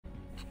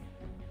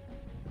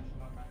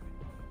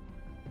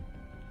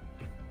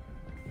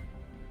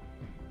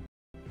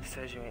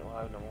says you ain't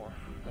live no more.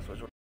 That's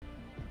what.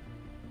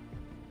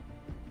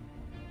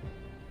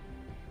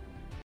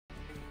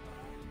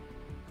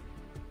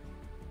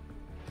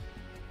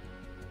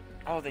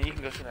 Oh, then you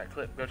can go to that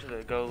clip.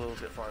 Go a little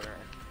bit farther in.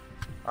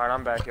 All right,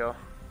 I'm back, y'all.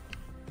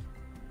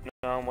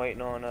 No, I'm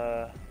waiting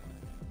on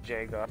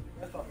Jay God.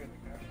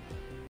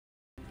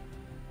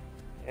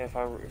 Yeah, if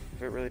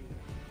it really.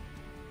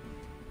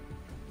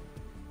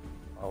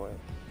 Oh wait.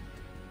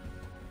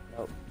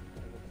 Nope.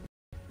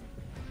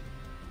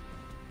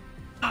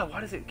 Ah,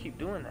 why does it keep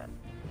doing that?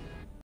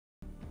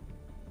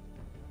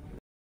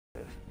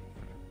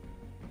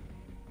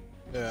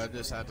 Yeah, I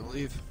just had to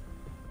leave.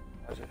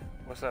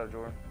 What's up,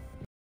 Jordan?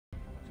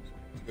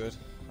 It's good.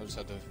 I just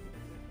had to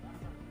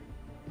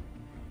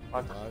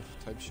live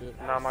type shit.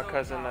 Nah, my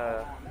cousin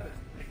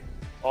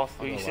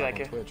also you see that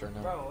kid? Twitch right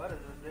now. Bro, what is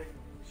this?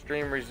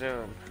 Stream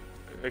resumed.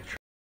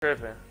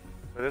 Tripping.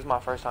 But this is my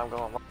first time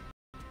going live.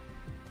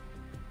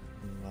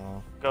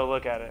 No. Go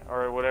look at it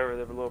or whatever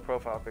the little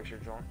profile picture,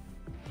 Jordan.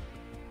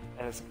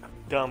 And it's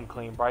dumb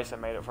clean.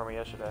 Bryson made it for me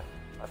yesterday,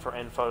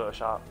 in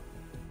Photoshop.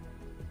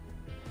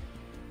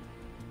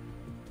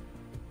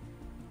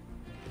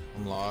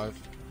 I'm live.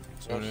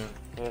 Tune in.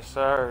 Yes,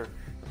 sir.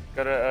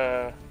 Go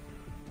to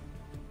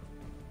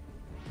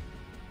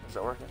Is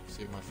it working?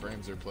 See if my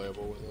frames are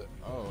playable with it.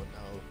 Oh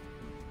no.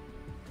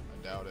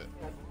 I doubt it.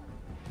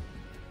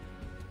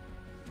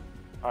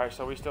 Alright,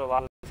 so we still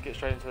live. Let's get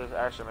straight into this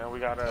action, man. We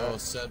gotta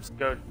Seb's.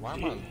 go. Why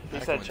am I He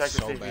said check to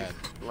so see if bad?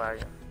 he's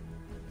lagging.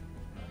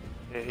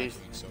 Yeah, he's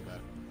so bad.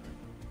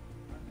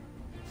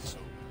 So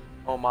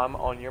on my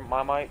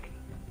mic.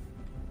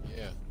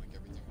 yeah, like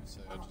everything you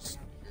say, I just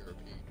hear a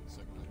repeat. It's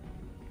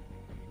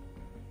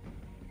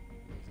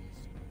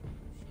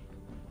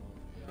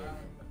like,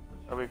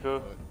 Are we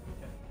cool?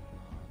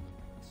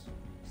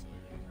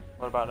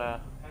 What about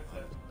now?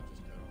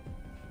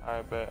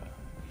 Alright, bet.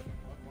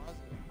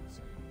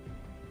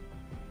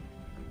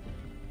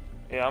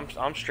 Yeah,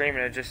 I'm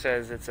streaming. It just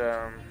says it's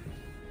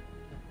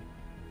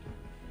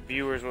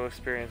viewers will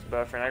experience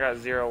buffering. I got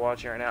 0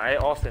 watching right now. Hey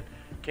Austin,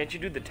 can't you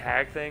do the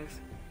tag things?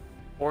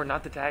 Or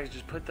not the tags,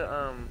 just put the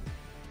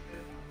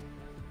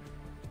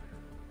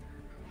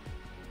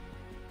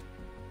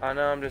I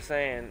know, I'm just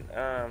saying,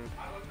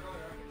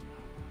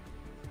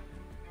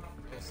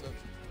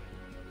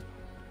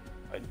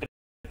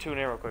 tune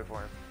in real quick for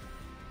him.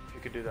 If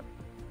you could do that.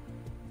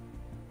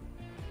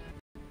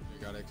 You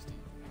got XD.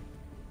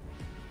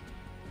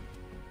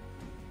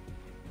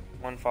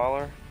 1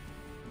 follower.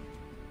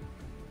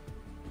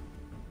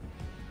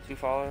 2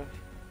 followers.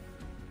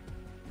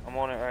 I'm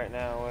on it right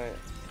now, wait.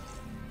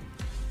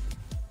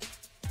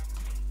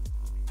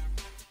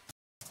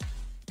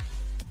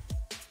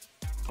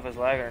 If it's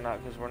lagging or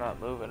not, because we're not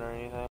moving or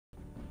anything.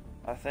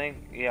 I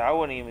think, yeah, I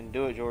wouldn't even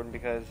do it, Jordan,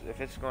 because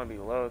if it's going to be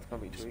low, it's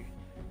going to be tweaked.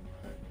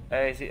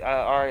 Hey, see,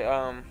 alright,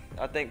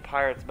 I think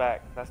Pirate's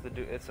back. That's the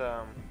dude. It's,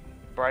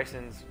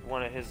 Bryson's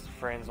one of his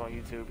friends on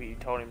YouTube. He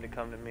told him to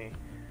come to me.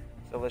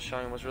 So let's show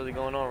him what's really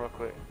going on real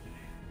quick.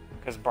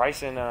 Because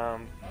Bryson,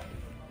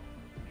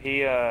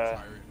 yeah,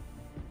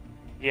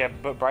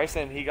 but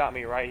Bryson, he got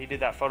me right. He did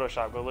that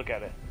Photoshop. Go look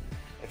at it.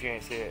 If you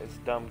ain't see it, it's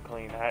dumb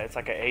clean. It's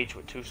like an H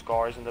with 2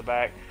 scars in the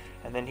back.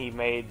 And then he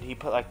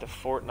put like the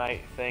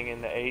Fortnite thing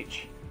in the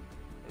H.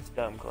 It's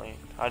dumb clean.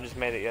 I just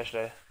made it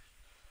yesterday.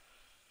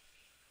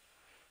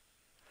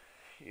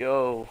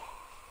 Yo,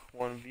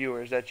 1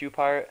 viewer. Is that you,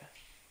 Pirate?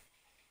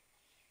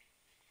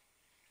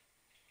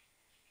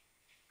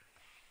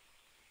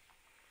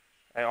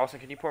 Hey, Austin,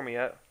 can you pour me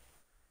up?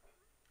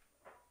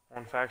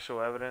 On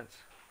factual evidence.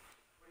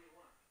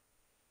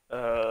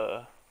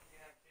 No,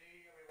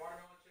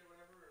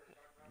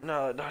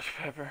 Dr.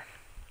 Pepper.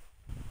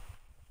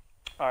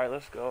 Alright,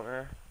 let's go,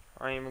 man.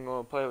 I ain't even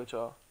gonna play with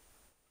y'all.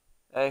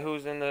 Hey,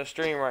 who's in the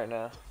stream right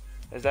now?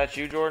 Is that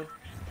you, Jordan?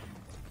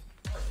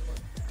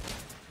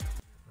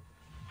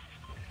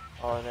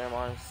 Oh, never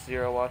mind.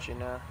 0 watching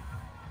now.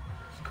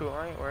 It's cool,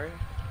 I ain't worried.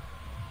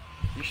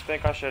 You should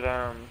think I should,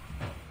 I'm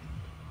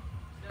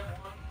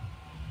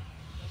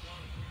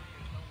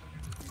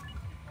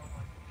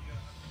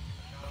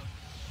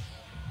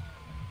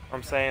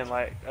saying,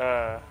 like,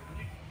 now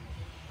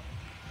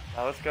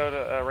let's go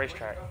to a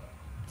racetrack.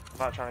 I'm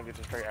not trying to get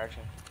to straight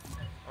action.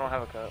 I don't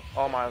have a cup.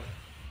 All my...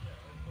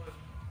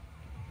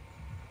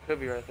 Could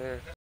be right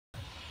there.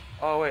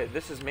 Oh, wait,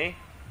 this is me?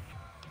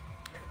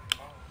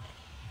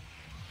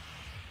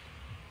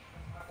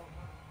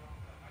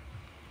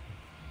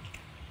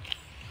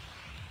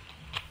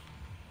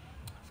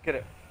 Let's get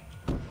it.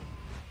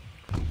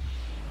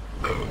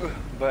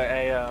 But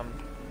a,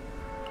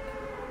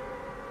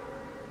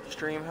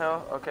 stream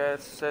hell? Okay,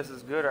 it says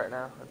it's good right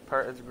now.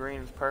 It's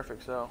green, it's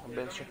perfect, so I've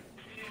been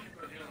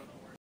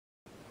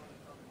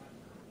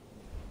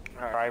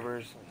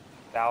subscribers,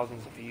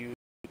 thousands of views.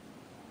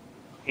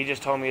 He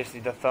just told me it's the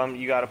thumb.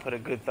 You got to put a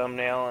good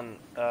thumbnail and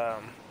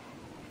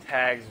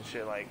tags and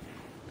shit like.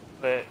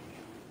 But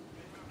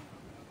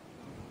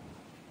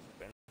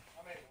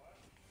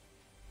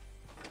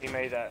he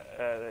made that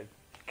the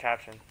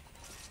caption.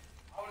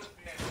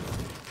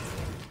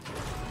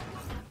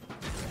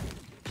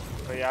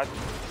 But yeah,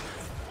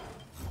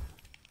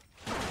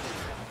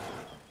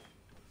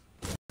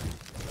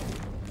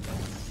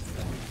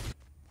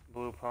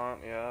 blue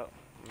pump, yeah,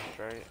 I'm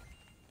straight.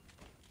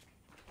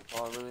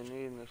 All I really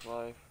need in this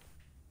life.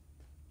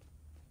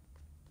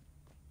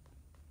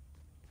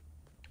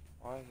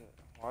 Why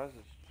is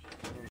this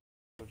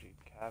OG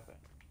capping?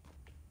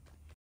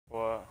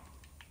 What?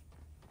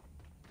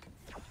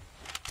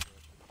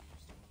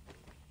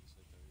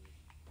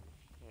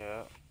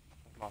 Yeah,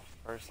 it's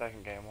my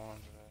second game on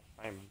today.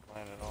 I ain't been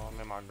playing at all.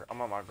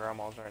 I'm at my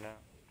grandma's right now.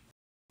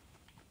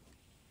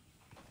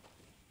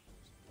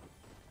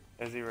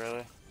 Is he really?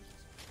 Yeah,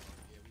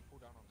 we pulled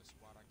down on the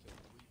squad. I killed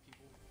 3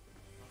 people.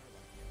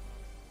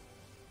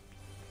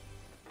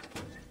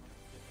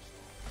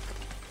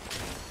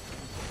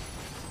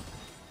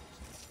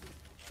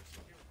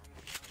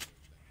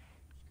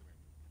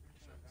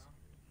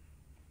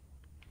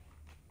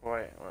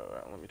 Wait,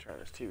 let me turn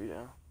this TV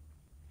down.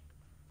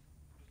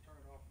 Just turn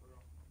it off, bro.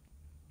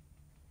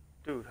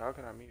 Dude, how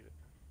can I mute it?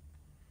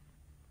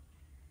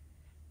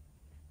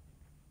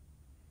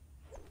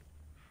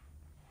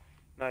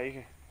 No, you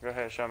can go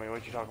ahead and show me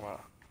what you talking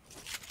about.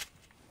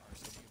 Alright,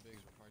 so me and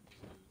Biggs were fighting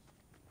these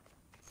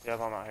dudes. Yep,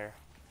 I'm out here.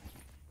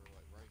 We're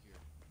like right here.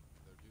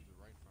 The dudes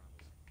are right in front of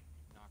us.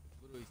 Knocked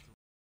literally through.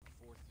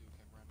 4th dude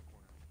came around the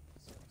corner.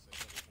 Same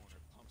other corner.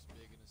 Pumps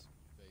Big in his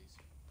face.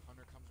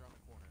 Hunter comes around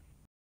the corner.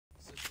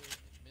 Sits there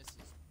and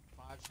misses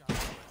 5 shots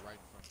right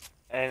in front of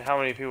him. And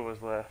how many people was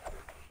left?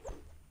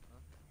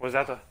 Was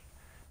that the...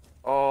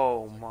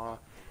 Oh my...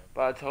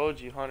 But I told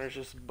you, Hunter's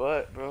just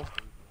butt, bro.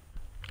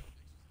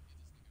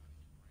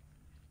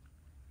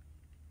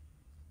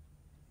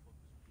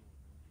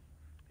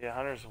 Yeah,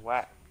 Hunter's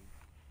whack.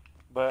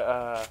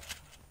 But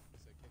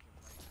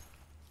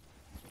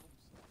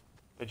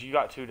but you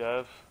got 2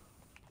 doves.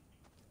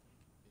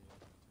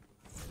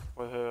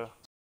 With who?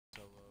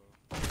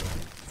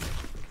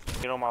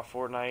 Get on my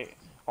Fortnite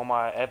on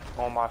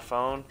my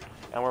phone,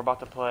 and we're about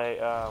to play.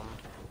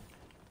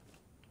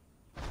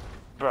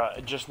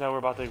 Bruh, just know we're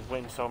about to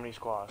win so many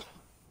squads.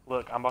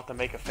 Look, I'm about to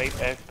make a fake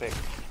epic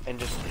and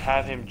just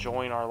have him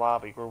join our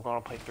lobby. We're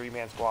gonna play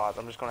 3-man squads.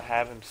 I'm just gonna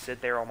have him sit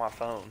there on my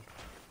phone,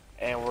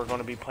 and we're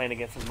gonna be playing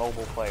against some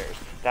mobile players.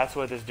 That's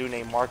what this dude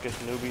named Marcus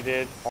Newby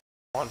did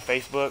on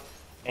Facebook,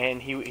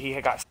 and he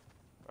had got.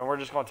 And we're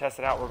just gonna test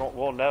it out.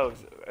 We'll know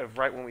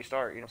right when we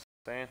start. You know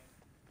what I'm saying?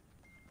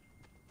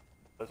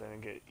 Doesn't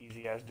get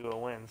easy ass duo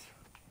wins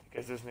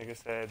because this nigga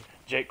said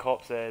Jake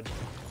Culp said.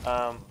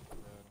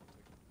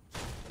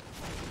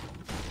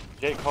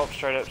 Jake Culp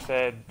straight up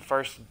said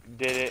first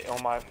did it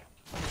on my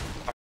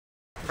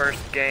first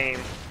game.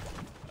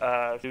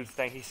 Dude's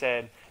thing. He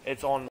said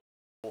it's on.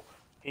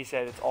 He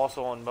said it's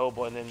also on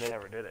mobile, and then they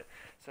never did it.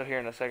 So here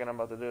in a second, I'm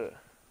about to do it.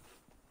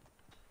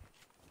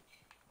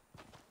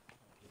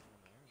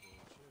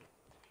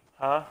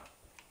 Huh?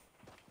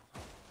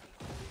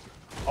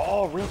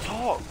 Oh, real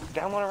talk.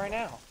 Download it right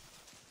now.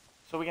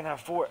 So we can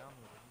have 4.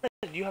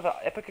 Do you have an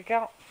Epic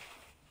account?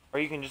 Or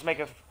you can just make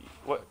a...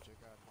 What?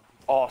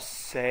 Oh,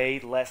 say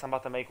less. I'm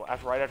about to make one.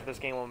 Right after this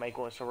game, we'll make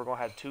one. So we're going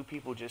to have 2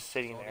 people just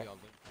sitting there.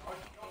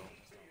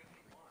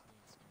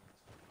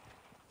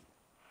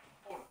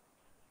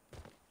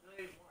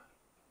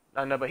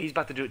 I know, but he's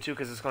about to do it too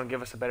because it's going to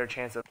give us a better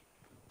chance of...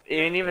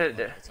 And even...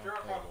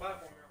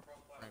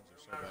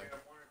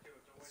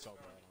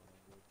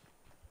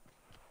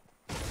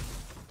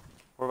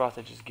 We're about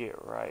to just get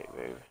right,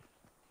 baby.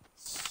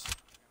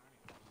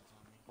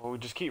 Well, we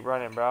just keep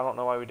running, bro. I don't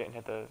know why we didn't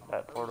hit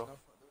that portal.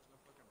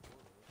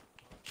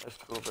 That's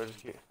cool, bro. Just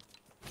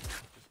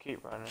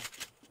keep running.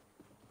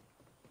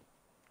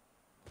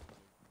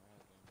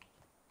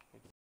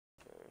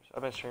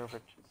 I've been streaming for...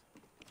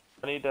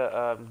 I need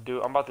to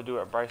I'm about to do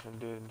what Bryson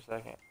did in a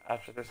second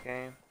after this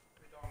game.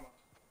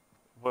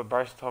 What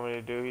Bryson told me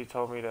to do, he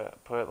told me to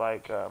put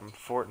like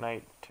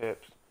Fortnite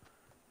tips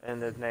in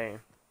the name,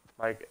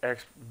 like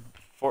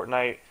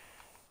Fortnite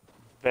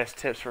best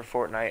tips for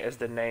Fortnite is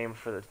the name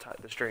for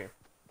the stream.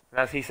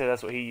 And he said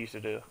that's what he used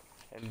to do,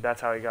 and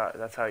that's how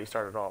he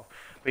started off.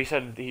 But he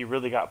said he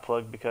really got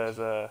plugged because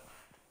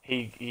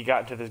he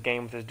got into this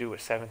game with this dude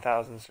with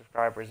 7,000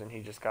 subscribers, and he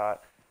just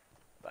got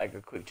like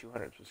a quick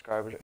 200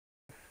 subscribers.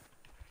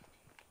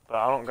 But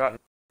I don't got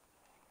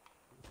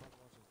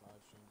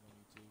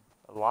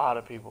a lot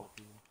of people.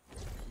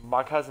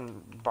 My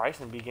cousin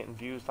Bryson be getting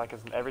views like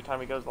every time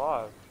he goes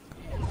live.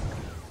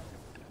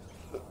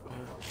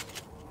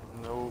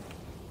 Nope.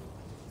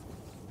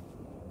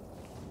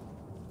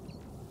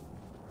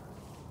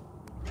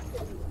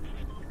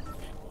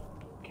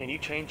 Can you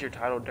change your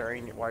title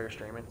while you're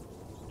streaming?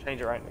 Change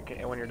it right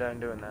when you're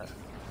done doing that.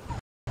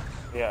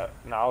 Yeah,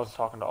 no, I was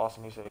talking to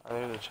Austin. He said,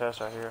 "There's a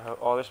chest right here.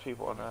 Oh, there's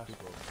people on this."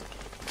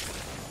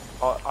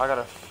 Oh, I got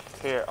a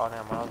fear on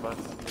him when I was about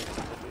to...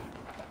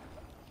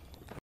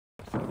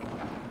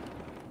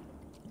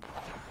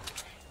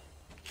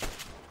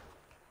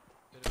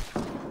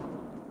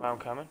 I'm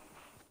coming.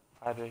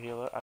 I had to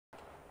heal it.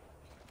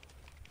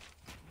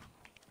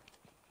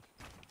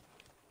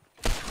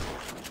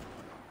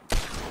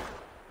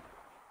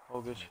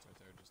 Oh, good. Right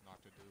there, just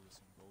knocked a dude with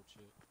some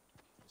bullshit.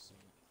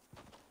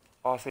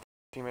 Oh, I see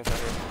teammates out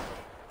here.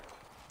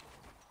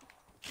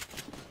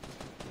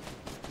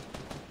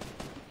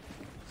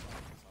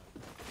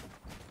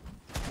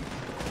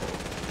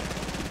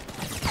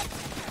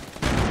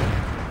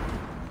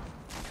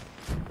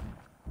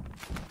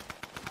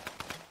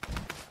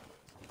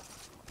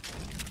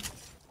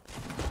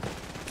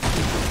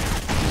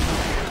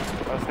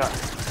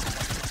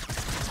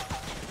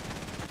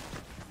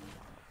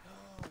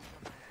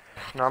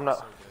 No, I'm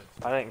not.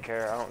 I didn't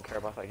care. I don't care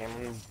about that game.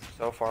 I'm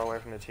so far away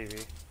from the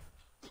TV.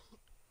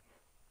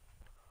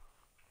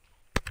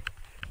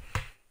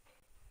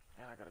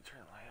 Man, I gotta turn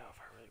the light off.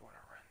 I really want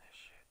to run this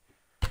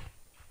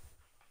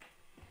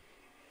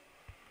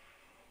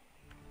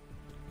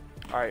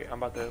shit. Alright,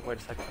 I'm about to. Wait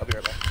a second. I'll be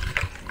right back.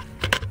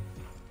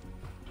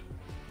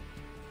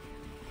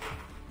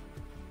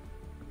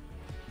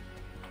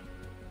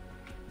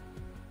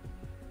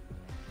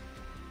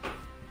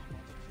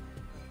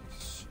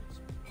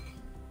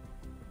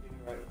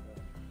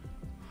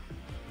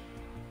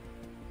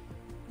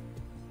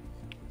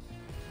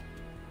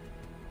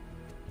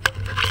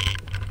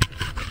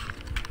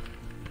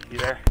 You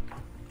there?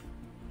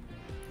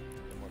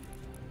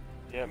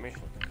 Yeah, me.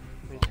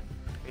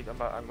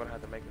 I'm gonna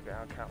have to make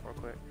an account real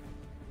quick.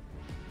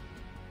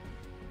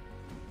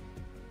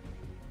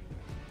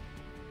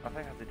 I think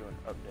I have to do an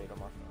update on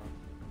my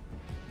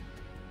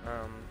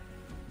phone.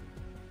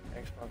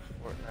 Xbox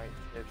Fortnite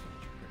tips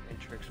and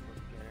tricks for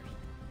beginners.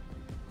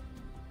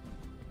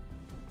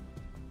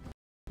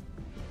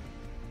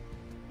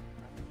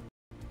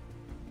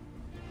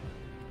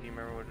 Do you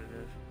remember what it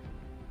is?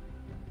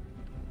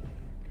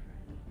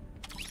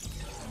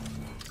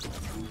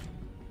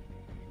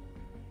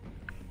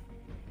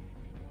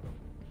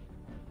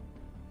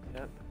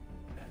 Yep.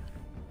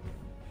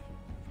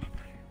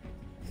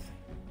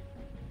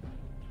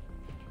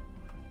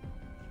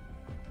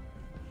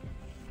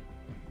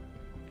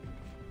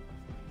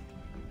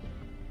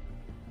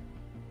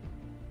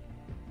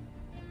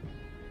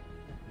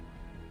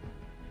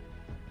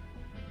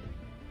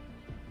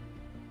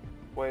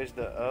 Wait, is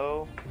the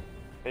O?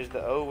 Is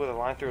the O with a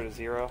line through it a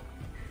 0?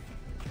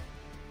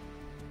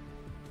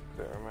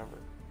 Couldn't remember.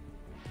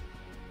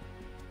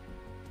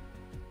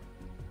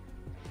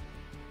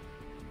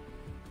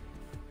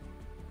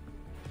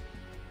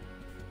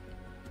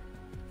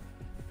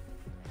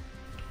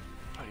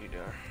 What are you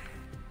doing?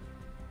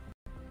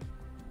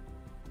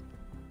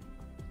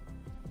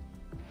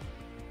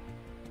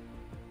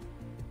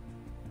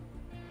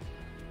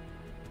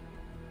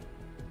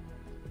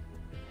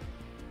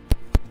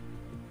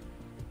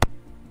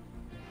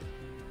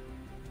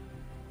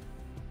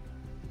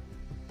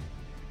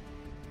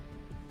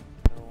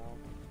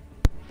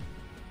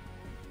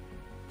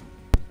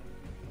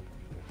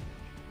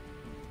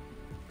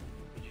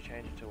 Did you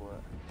change it to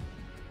what?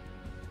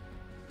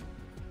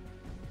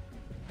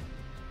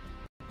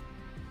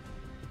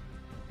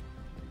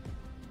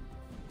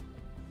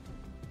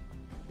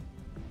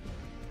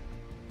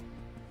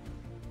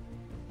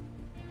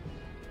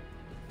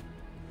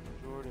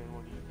 Jordan,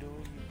 what are you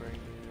doing? You bring it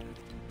in.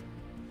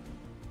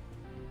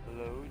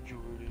 Hello,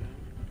 Jordan.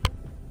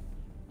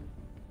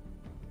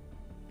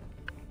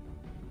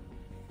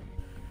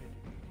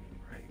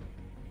 Right.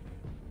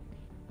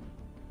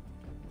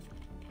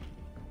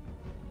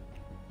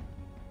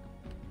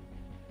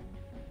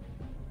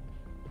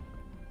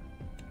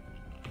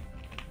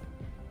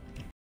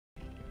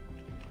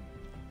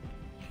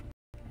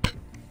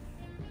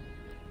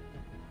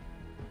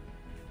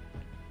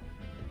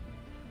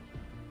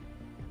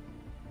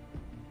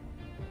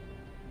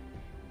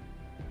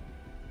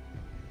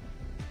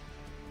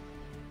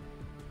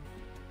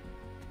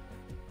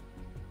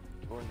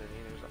 Jordan,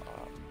 there's an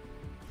op.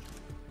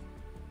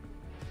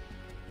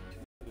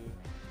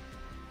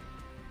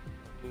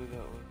 Do that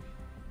one.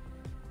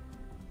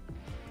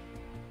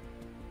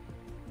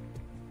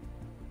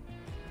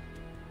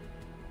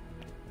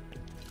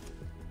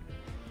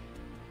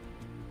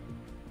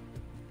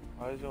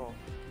 Eyes on.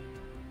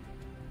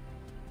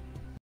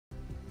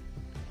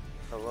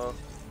 Hello?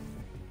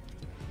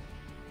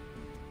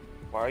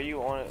 Why are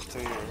you on it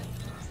through your...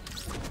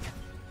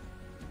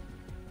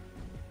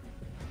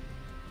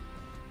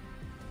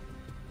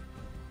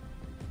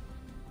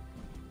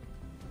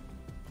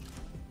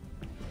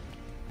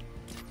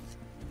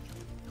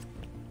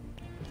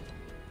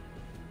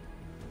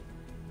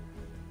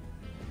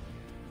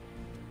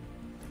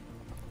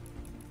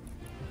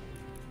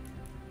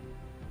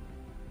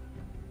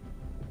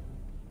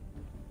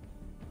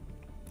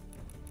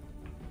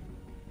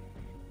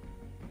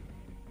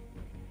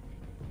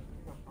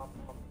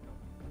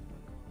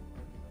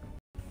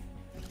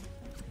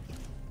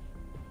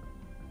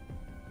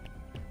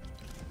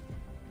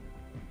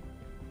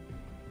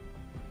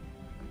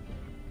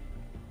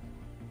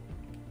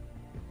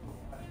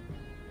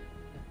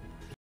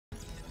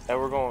 And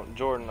we're going,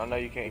 Jordan, I know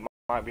you can't, you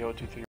might be able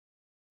to through,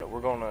 but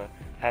we're going to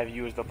have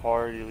you as the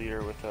party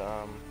leader with the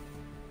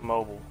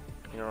mobile.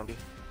 You know what I mean?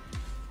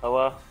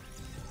 Hello?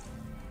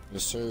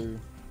 Yes, sir.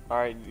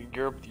 Alright,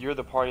 you're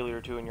the party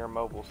leader too, and you're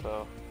mobile,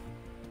 so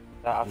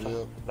that I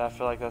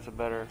feel like that's a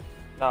better.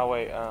 No,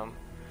 wait.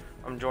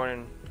 I'm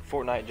joining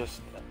Fortnite.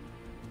 Just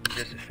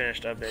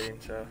finished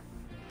updating, so.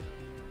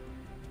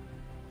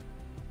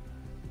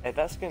 Hey,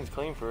 that skin's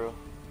clean for real.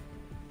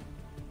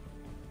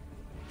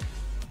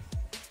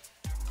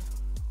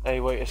 Hey,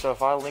 wait. So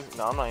if I link,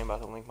 no, I'm not even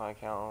about to link my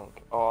account.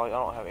 Oh, I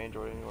don't have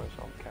Android anyway,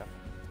 so I'm capping.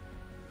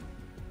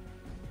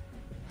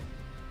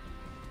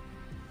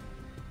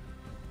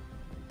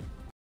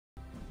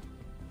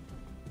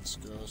 Let's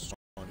go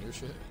on your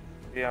shit.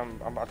 Yeah,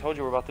 I told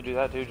you we're about to do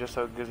that too, just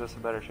so it gives us a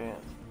better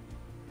chance.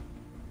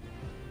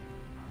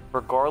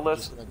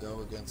 Regardless, Just gonna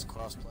go against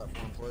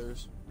cross-platform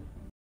players.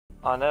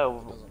 I It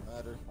know doesn't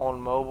matter.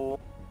 on mobile.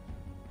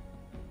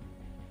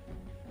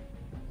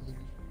 See,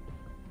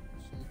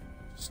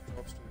 just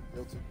drops to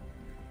guilty.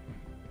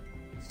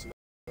 See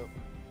up. I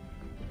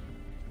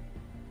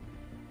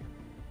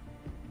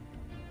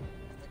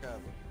think I have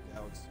a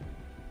Galaxy.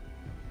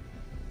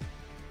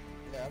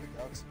 Yeah, I have a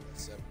Galaxy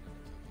S7.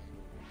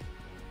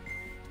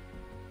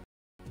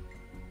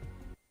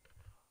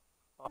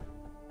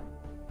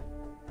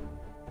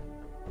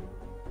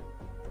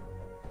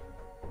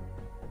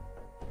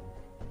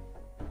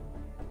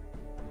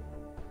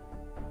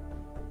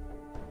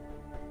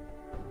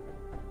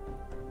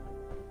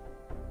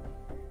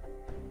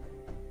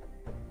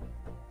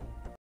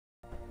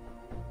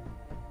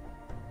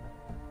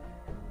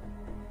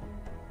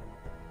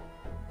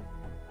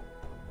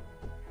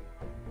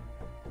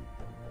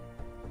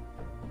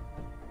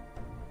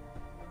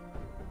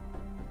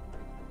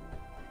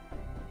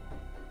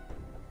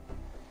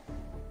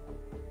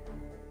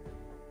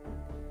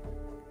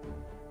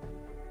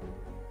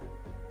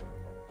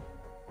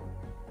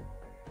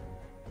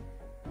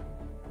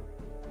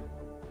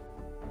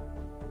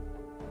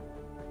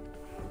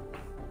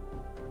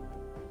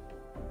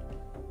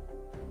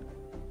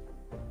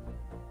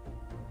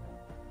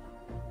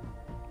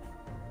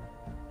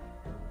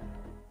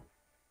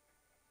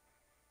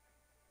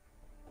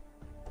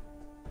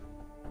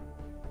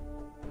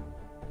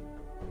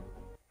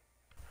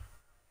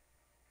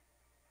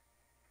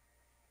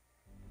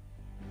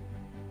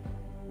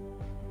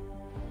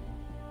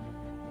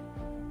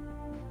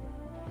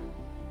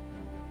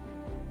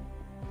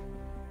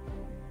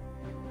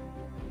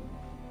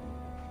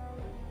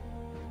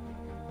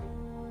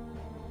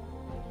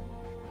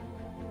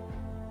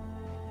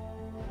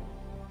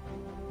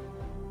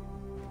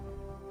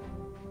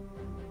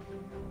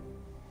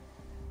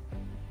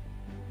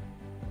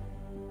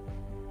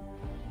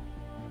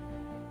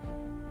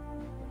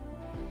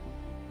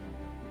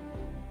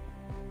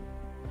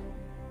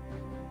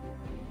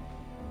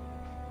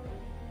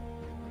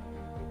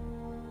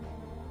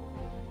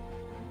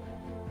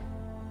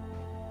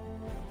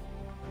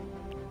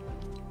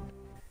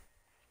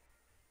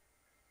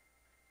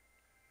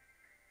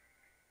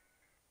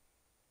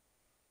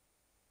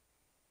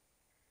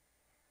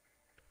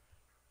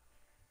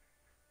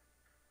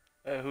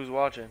 Hey, who's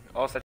watching?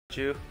 Oh, is that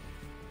you?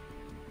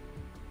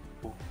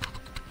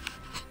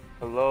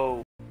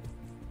 Hello.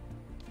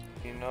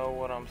 You know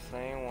what I'm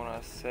saying when I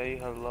say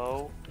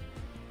hello?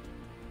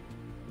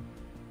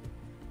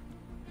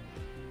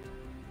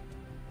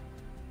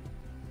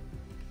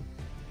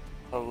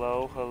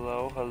 Hello,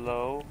 hello,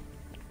 hello.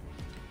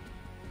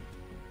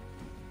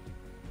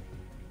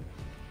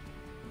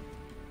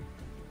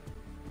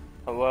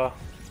 Hello.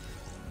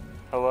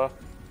 Hello.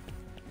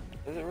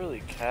 Is it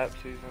really cap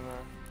season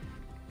though?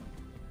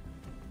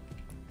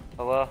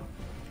 Hello?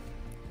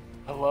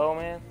 Hello,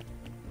 man?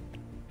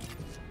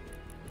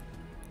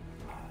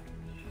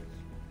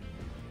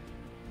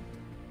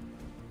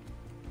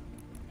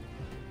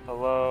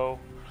 Hello?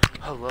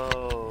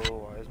 Hello?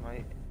 Why is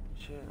my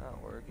shit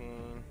not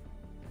working?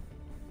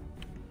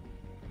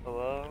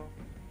 Hello?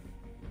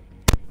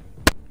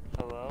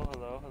 Hello,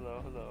 hello,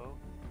 hello, hello?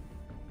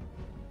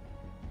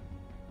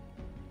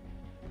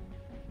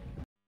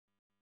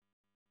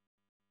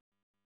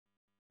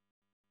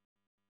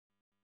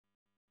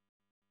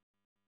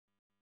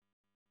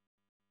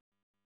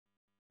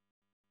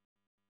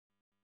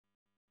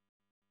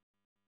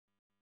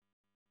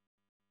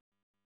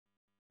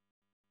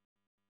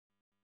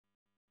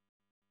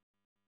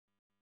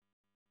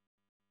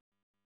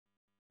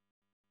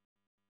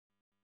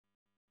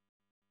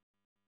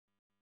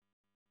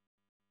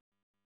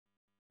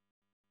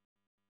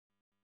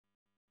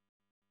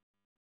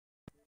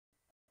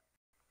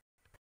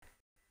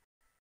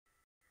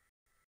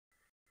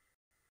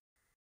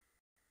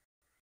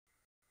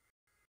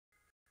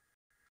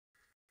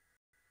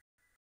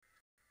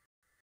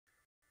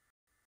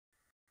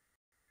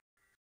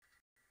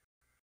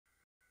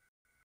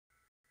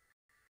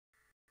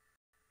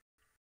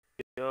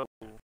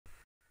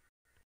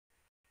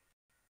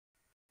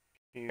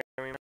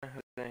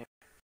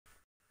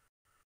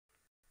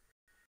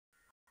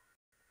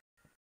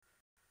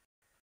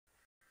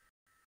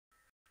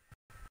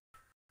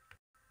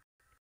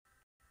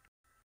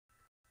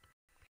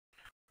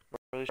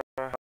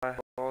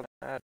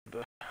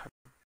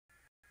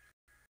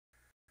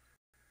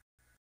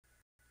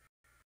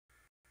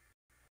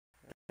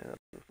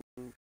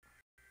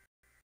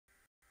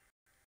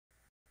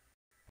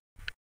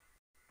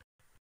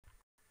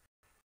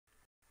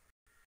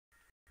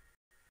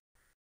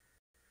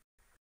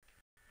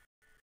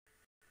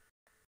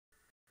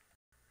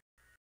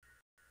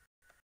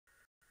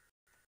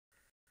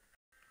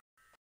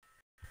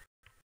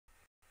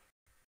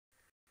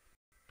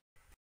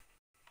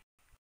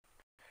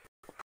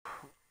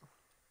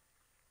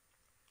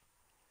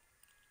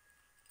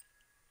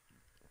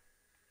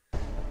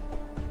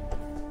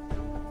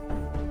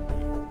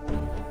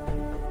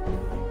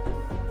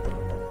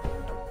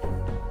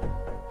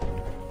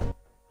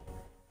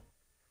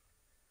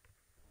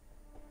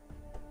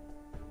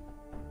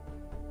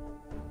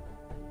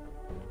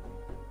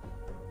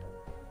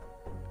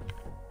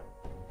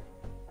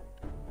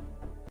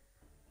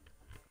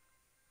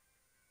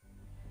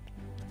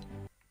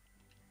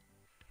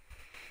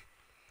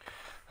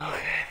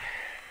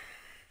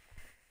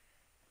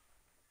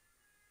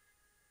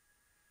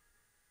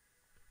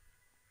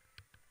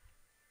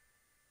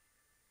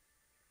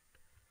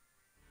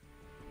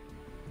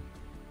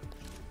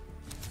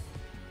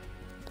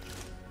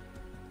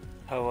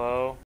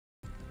 Hello?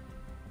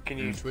 Can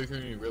You you... tweaking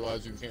and you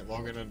realize you can't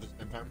log in at the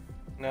same time?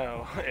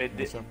 No, it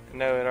did. So?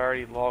 No, it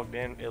already logged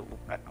in. It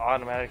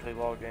automatically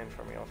logged in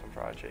for me on some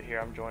fried shit.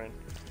 Here, I'm joining.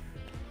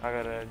 I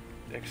gotta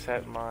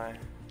accept my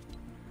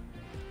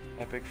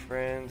Epic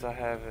friends.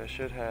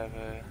 Should have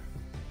a...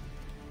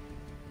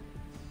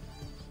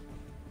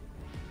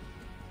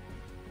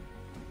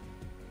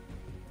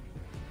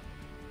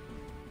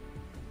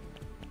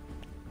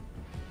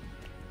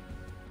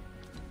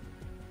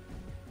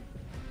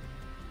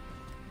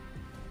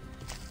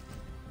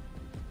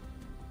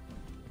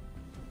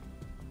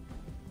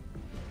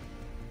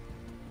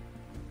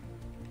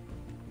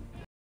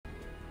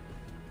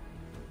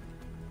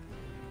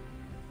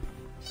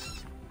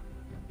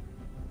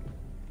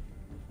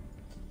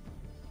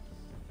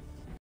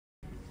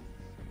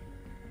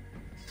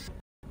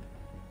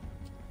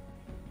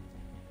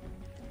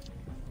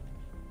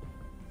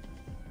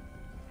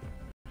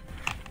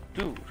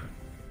 Dude.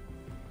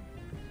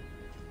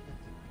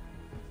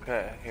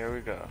 Okay, here we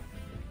go.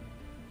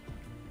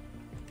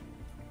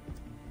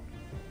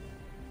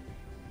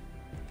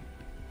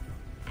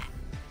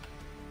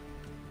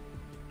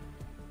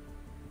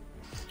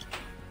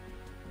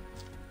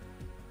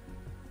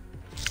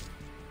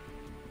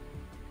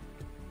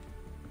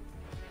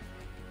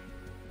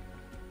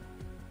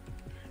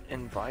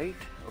 Invite,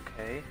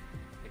 okay.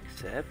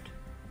 Accept.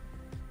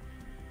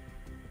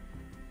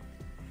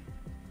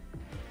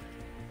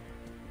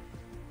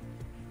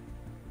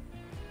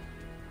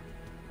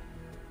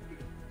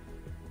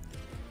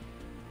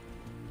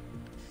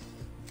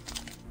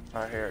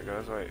 Alright, here it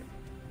goes. Wait.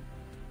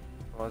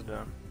 I was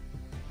done.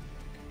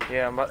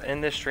 Yeah, I'm about to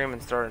end this stream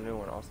and start a new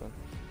one, Austin.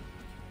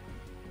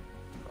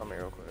 Let me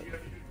real quick.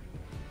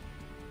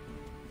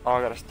 Oh,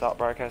 I gotta stop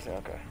broadcasting?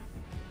 Okay.